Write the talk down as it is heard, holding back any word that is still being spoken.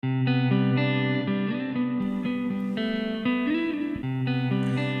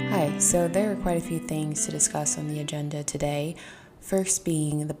So there are quite a few things to discuss on the agenda today. First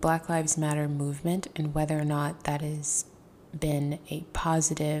being the Black Lives Matter movement and whether or not that has been a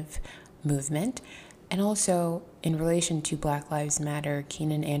positive movement. And also in relation to Black Lives Matter,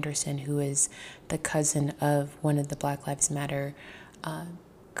 Keenan Anderson, who is the cousin of one of the Black Lives Matter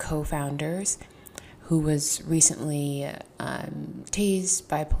co-founders, who was recently tased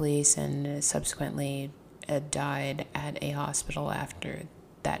by police and subsequently died at a hospital after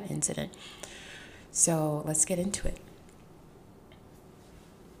that incident. So let's get into it.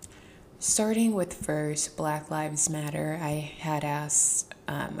 Starting with first, Black Lives Matter, I had asked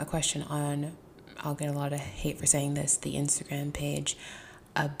a question on, I'll get a lot of hate for saying this, the Instagram page,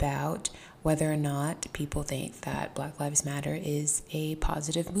 about whether or not people think that Black Lives Matter is a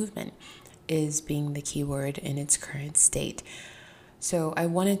positive movement, is being the key word in its current state. So I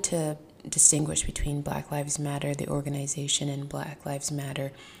wanted to distinguish between Black Lives Matter, the organization, and Black Lives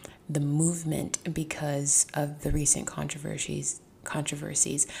Matter, the movement, because of the recent controversies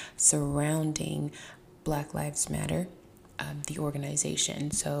surrounding Black Lives Matter, the organization.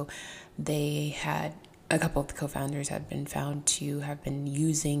 So they had a couple of the co-founders had been found to have been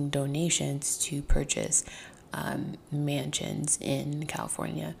using donations to purchase mansions in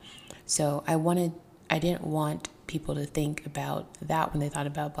California. So I didn't want people to think about that when they thought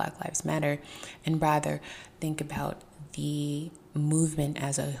about Black Lives Matter, and rather think about the movement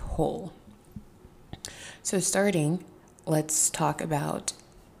as a whole. So starting, let's talk about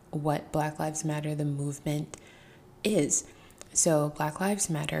what Black Lives Matter, the movement, is. So Black Lives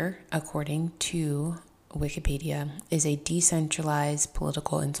Matter, according to Wikipedia, is a decentralized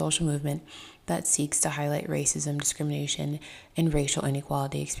political and social movement that seeks to highlight racism, discrimination, and racial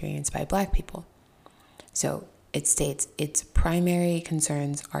inequality experienced by Black people. So it states its primary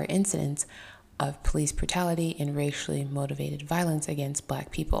concerns are incidents of police brutality and racially motivated violence against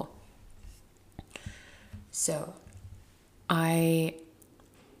Black people. So I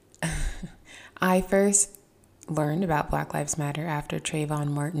first learned about Black Lives Matter after Trayvon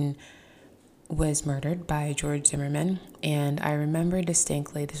Martin was murdered by George Zimmerman, and I remember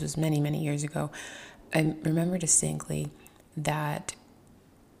distinctly, this was many, many years ago, I remember distinctly that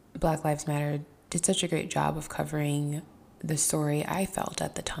Black Lives Matter did such a great job of covering the story. I felt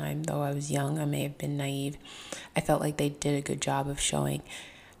at the time, though I was young, I may have been naive, I felt like they did a good job of showing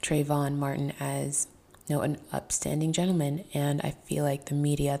Trayvon Martin as, an upstanding gentleman, and I feel like the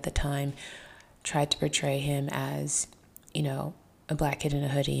media at the time tried to portray him as, a Black kid in a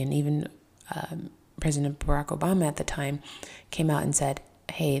hoodie, and even President Barack Obama at the time came out and said,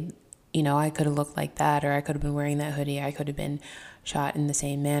 hey, I could have looked like that, or I could have been wearing that hoodie, I could have been shot in the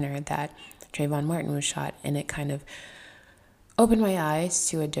same manner that Trayvon Martin was shot. And it kind of opened my eyes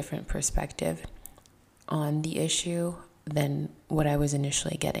to a different perspective on the issue than what I was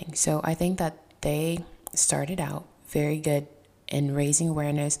initially getting. So I think that they started out very good in raising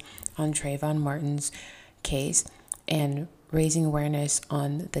awareness on Trayvon Martin's case and raising awareness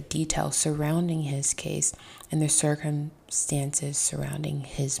on the details surrounding his case and the circumstances surrounding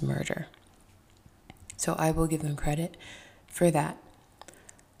his murder. So I will give them credit for that.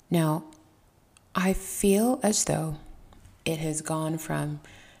 Now, I feel as though it has gone from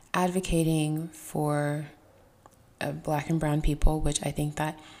advocating for Black and brown people, which I think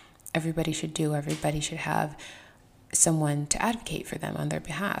that everybody should do. Everybody should have someone to advocate for them on their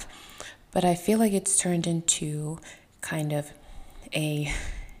behalf. But I feel like it's turned into kind of an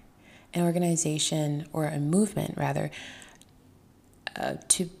organization, or a movement rather,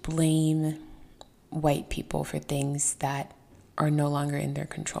 to blame white people for things that are no longer in their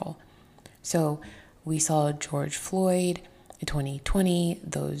control. So we saw George Floyd in 2020,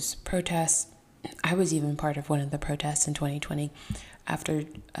 those protests. I was even part of one of the protests in 2020 after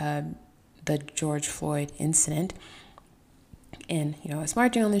the George Floyd incident. And, I was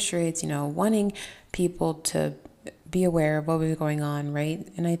marching on the streets, wanting people to be aware of what was going on, right?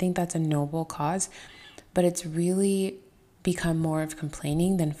 And I think that's a noble cause, but it's really become more of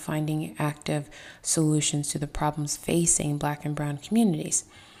complaining than finding active solutions to the problems facing Black and brown communities.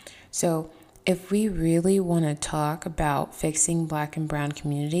 So if we really want to talk about fixing Black and brown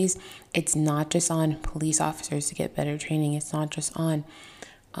communities, it's not just on police officers to get better training. It's not just on,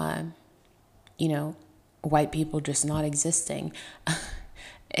 white people just not existing.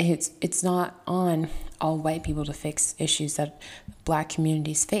 It's not on all white people to fix issues that Black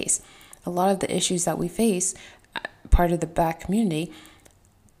communities face. A lot of the issues that we face, part of the Black community,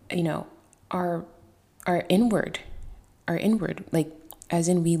 are inward, like, as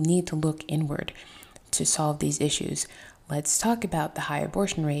in we need to look inward to solve these issues. Let's talk about the high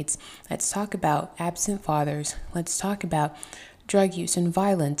abortion rates. Let's talk about absent fathers. Let's talk about drug use and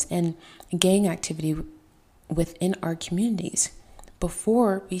violence and gang activity within our communities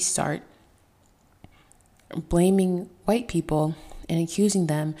before we start blaming white people and accusing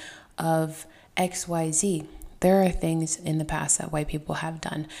them of XYZ. There are things in the past that white people have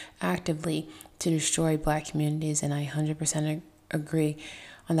done actively to destroy Black communities, and I 100% agree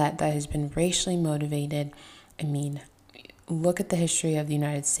on that. That has been racially motivated. I mean, look at the history of the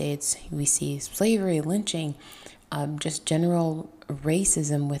United States. We see slavery, lynching, just general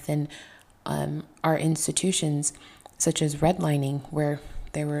racism within our institutions, such as redlining, where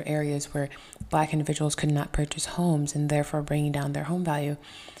there were areas where Black individuals could not purchase homes and therefore bringing down their home value.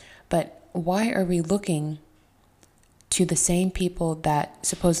 But why are we looking to the same people that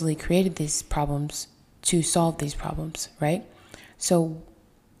supposedly created these problems to solve these problems, right? So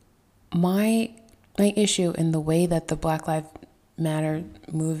my issue in the way that the Black Lives Matter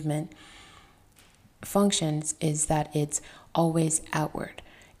movement functions is that it's always outward.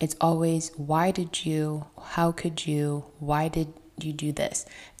 It's always, why did you, how could you, why did you do this?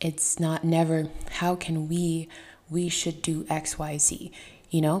 It's never, how can we should do X, Y, Z,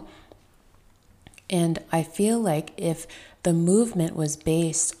 you know? And I feel like if the movement was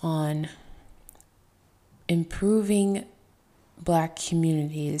based on improving Black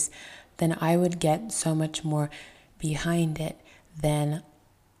communities, then I would get so much more behind it than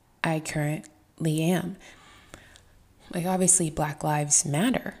I currently am. Like, obviously Black lives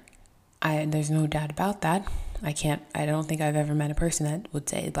matter. There's no doubt about that. I don't think I've ever met a person that would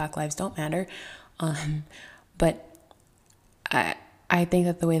say Black lives don't matter. But I think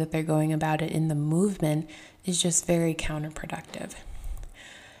that the way that they're going about it in the movement is just very counterproductive.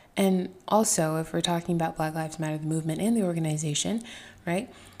 And also, if we're talking about Black Lives Matter, the movement and the organization,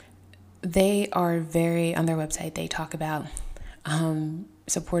 right? They are on their website, they talk about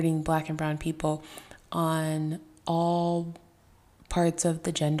supporting Black and brown people on all parts of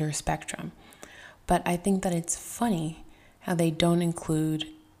the gender spectrum. But I think that it's funny how they don't include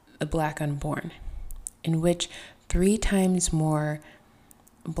the Black unborn, in which 3 times more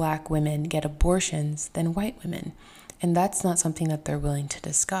Black women get abortions than white women. And that's not something that they're willing to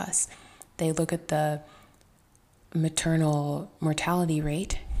discuss. They look at the maternal mortality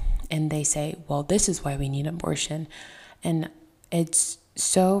rate and they say, well, this is why we need abortion. And it's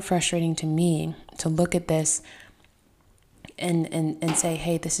so frustrating to me to look at this and say,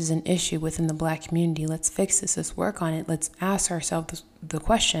 hey, this is an issue within the Black community. Let's fix this. Let's work on it. Let's ask ourselves the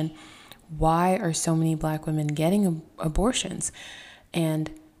question, why are so many Black women getting abortions?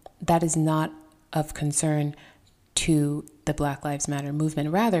 And that is not of concern to the Black Lives Matter movement.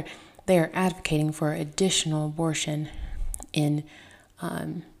 Rather, they are advocating for additional abortion in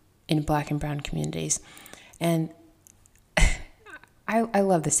Black and brown communities. And I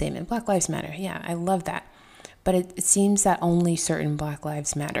love the statement, Black Lives Matter. Yeah, I love that. But it seems that only certain Black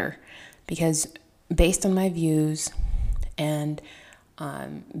lives matter, because based on my views and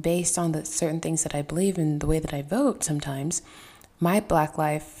based on the certain things that I believe in, the way that I vote sometimes, my Black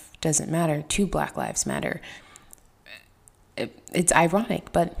life doesn't matter. 2 Black lives matter. It's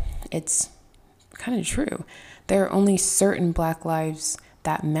ironic, but it's kind of true. There are only certain Black lives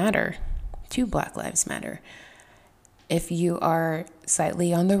that matter. 2 Black lives matter. If you are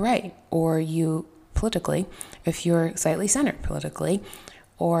slightly on the right, or politically, if you're slightly centered politically,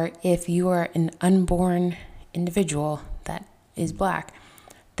 or if you are an unborn individual that is Black,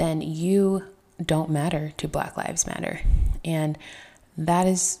 then you don't matter to Black Lives Matter. And that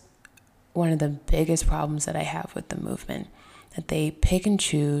is one of the biggest problems that I have with the movement, that they pick and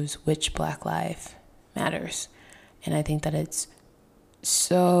choose which Black life matters. And I think that it's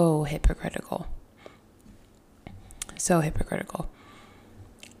so hypocritical. So hypocritical.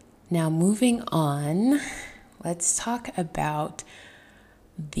 Now, moving on, let's talk about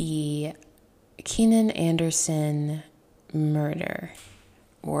the Keenan Anderson murder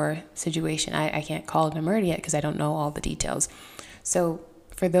or situation. I can't call it a murder yet because I don't know all the details. So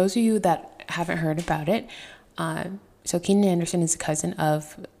for those of you that haven't heard about it, so Keenan Anderson is a cousin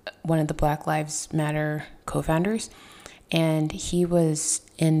of one of the Black Lives Matter co-founders, and he was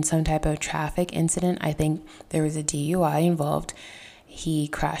in some type of traffic incident. I think there was a DUI involved. He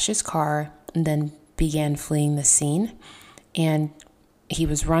crashed his car and then began fleeing the scene, and he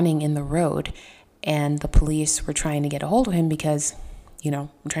was running in the road, and the police were trying to get a hold of him because,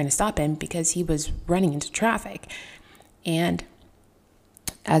 trying to stop him because he was running into traffic. And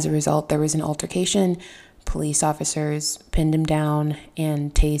as a result, there was an altercation. Police officers pinned him down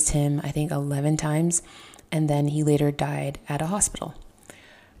and tased him, I think, 11 times, and then he later died at a hospital.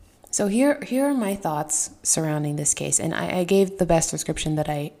 So here are my thoughts surrounding this case. And I gave the best description that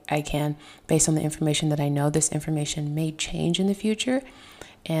I can based on the information that I know. This information may change in the future.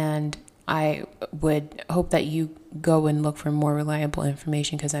 And I would hope that you go and look for more reliable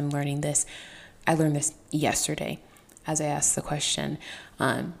information, because I'm learning this. I learned this yesterday as I asked the question.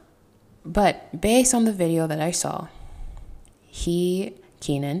 But based on the video that I saw,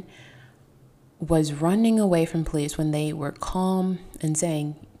 Keenan, was running away from police when they were calm and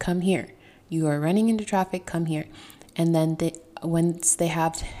saying, "Come here. You are running into traffic, come here." And then once they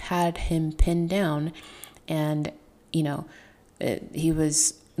have had him pinned down and,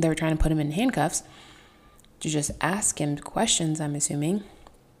 they were trying to put him in handcuffs to just ask him questions, I'm assuming,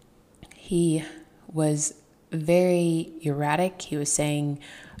 he was very erratic. He was saying,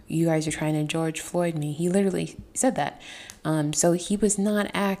 "You guys are trying to George Floyd me." He literally said that. So he was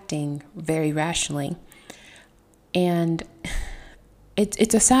not acting very rationally. And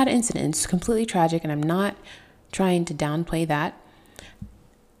it's a sad incident. It's completely tragic, and I'm not trying to downplay that.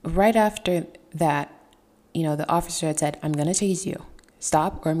 Right after that, the officer had said, "I'm going to tase you.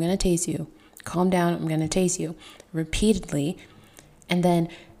 Stop, or I'm going to tase you. Calm down, I'm going to tase you," repeatedly. And then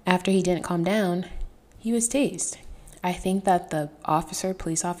after he didn't calm down, he was tased. I think that the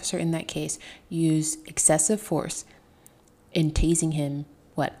police officer in that case, used excessive force in tasing him,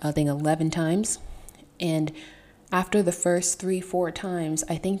 11 times. And after the first 3-4 times,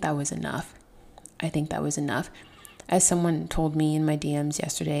 I think that was enough. As someone told me in my DMs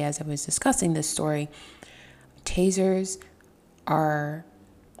yesterday as I was discussing this story, tasers are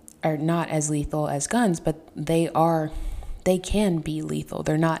not as lethal as guns, but they can be lethal.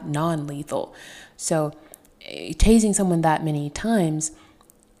 They're not non-lethal. So tasing someone that many times,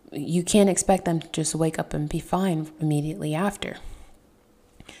 you can't expect them to just wake up and be fine immediately after.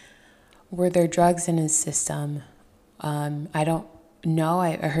 Were there drugs in his system? I don't know.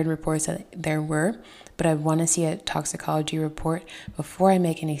 I heard reports that there were, but I want to see a toxicology report before I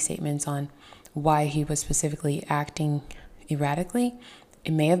make any statements on why he was specifically acting erratically.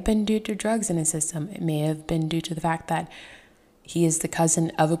 It may have been due to drugs in his system. It may have been due to the fact that he is the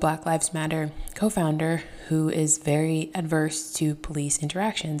cousin of a Black Lives Matter co-founder who is very adverse to police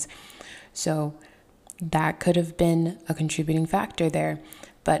interactions. So that could have been a contributing factor there.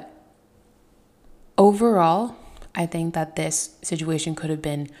 But overall, I think that this situation could have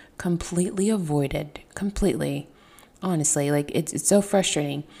been completely avoided. Completely. Honestly, it's so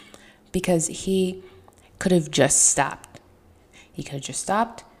frustrating, because he could have just stopped. He could have just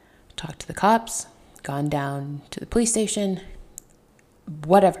stopped, talked to the cops, gone down to the police station,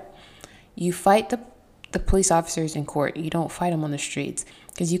 whatever. You fight the police officers in court. You don't fight them on the streets,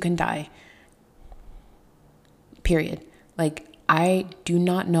 because you can die. Period. I do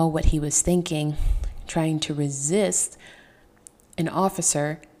not know what he was thinking, trying to resist an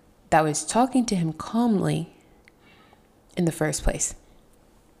officer that was talking to him calmly in the first place.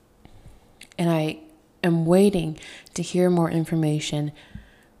 And I am waiting to hear more information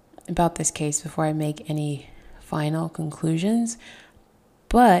about this case before I make any final conclusions.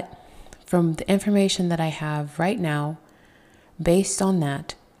 But from the information that I have right now, based on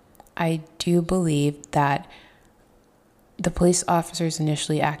that, I do believe that the police officers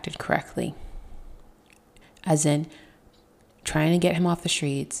initially acted correctly, as in trying to get him off the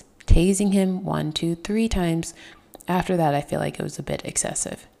streets, tasing him 1, 2, 3 times. After that, I feel like it was a bit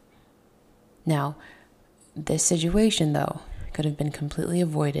excessive. Now, this situation, though, could have been completely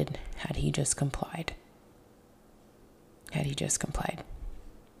avoided had he just complied.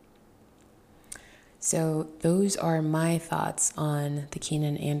 So those are my thoughts on the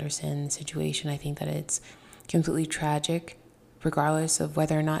Keenan Anderson situation. I think that it's completely tragic, regardless of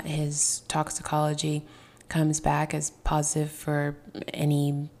whether or not his toxicology comes back as positive for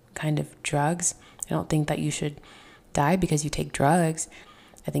any kind of drugs. I don't think that you should die because you take drugs.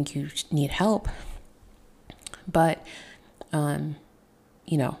 I think you need help. But,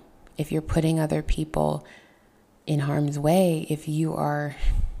 if you're putting other people in harm's way, if you are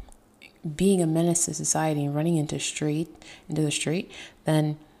being a menace to society and running into the street,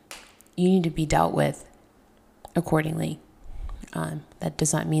 then you need to be dealt with accordingly. That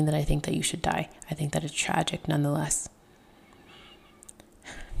does not mean that I think that you should die. I think that it's tragic nonetheless.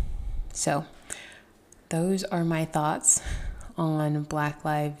 So those are my thoughts on Black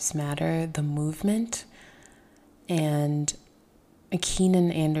Lives Matter, the movement, and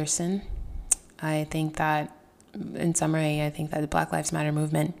Keenan Anderson. I think that, in summary, I think that the Black Lives Matter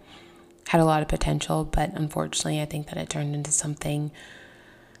movement had a lot of potential, but unfortunately, I think that it turned into something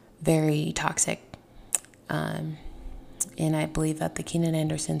very toxic. And I believe that the Keenan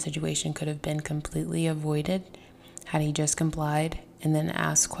Anderson situation could have been completely avoided had he just complied and then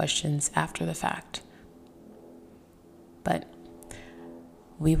ask questions after the fact. But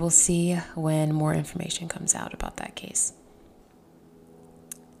we will see when more information comes out about that case.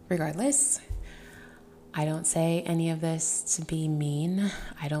 Regardless, I don't say any of this to be mean.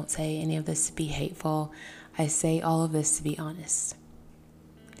 I don't say any of this to be hateful. I say all of this to be honest.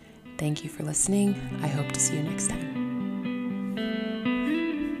 Thank you for listening. I hope to see you next time.